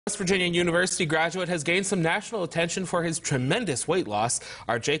West Virginia University graduate has gained some national attention for his tremendous weight loss.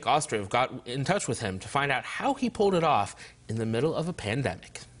 Our Jake Ostrov got in touch with him to find out how he pulled it off in the middle of a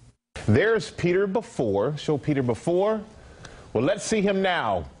pandemic. There's Peter before. Show Peter before. Well, let's see him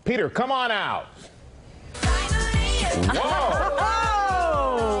now. Peter, come on out.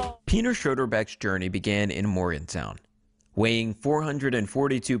 Whoa! Peter Schroederbeck's journey began in Morgantown. Weighing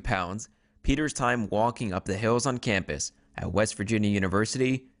 442 pounds, Peter's time walking up the hills on campus at West Virginia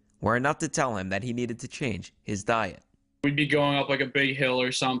University were enough to tell him that he needed to change his diet. We'd be going up like a big hill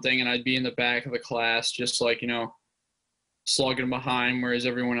or something, and I'd be in the back of the class just like, slugging behind, whereas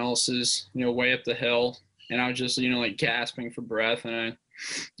everyone else is, way up the hill. And I was just, like gasping for breath. And I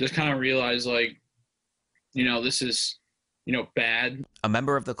just kind of realized this is, bad. A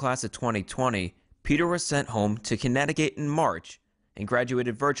member of the class of 2020, Peter was sent home to Connecticut in March and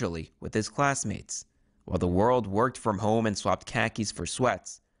graduated virtually with his classmates. While the world worked from home and swapped khakis for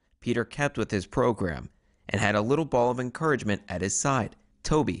sweats, Peter kept with his program and had a little ball of encouragement at his side,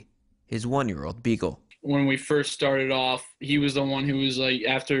 Toby, his 1-year-old beagle. When we first started off, he was the one who was like,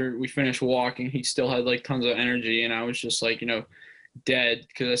 after we finished walking, he still had like tons of energy, and I was just like, dead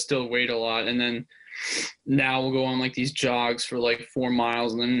because I still weighed a lot. And then now we'll go on like these jogs for like 4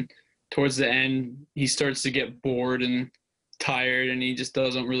 miles, and then towards the end, he starts to get bored and tired, and he just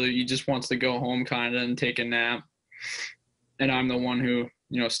wants to go home kind of and take a nap. And I'm the one who,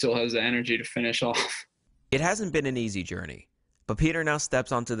 still has the energy to finish off. It hasn't been an easy journey, but Peter now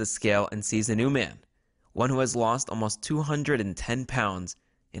steps onto the scale and sees a new man, one who has lost almost 210 pounds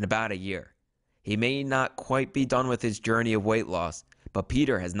in about a year. He may not quite be done with his journey of weight loss, but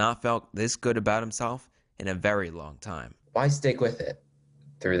Peter has not felt this good about himself in a very long time. Why stick with it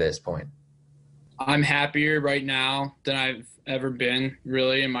through this point? I'm happier right now than I've ever been,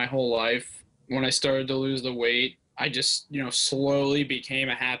 really, in my whole life. When I started to lose the weight, I just, slowly became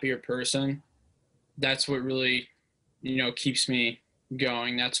a happier person. That's what really, keeps me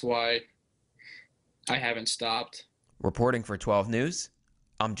going. That's why I haven't stopped. Reporting for 12 News,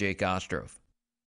 I'm Jake Ostrov.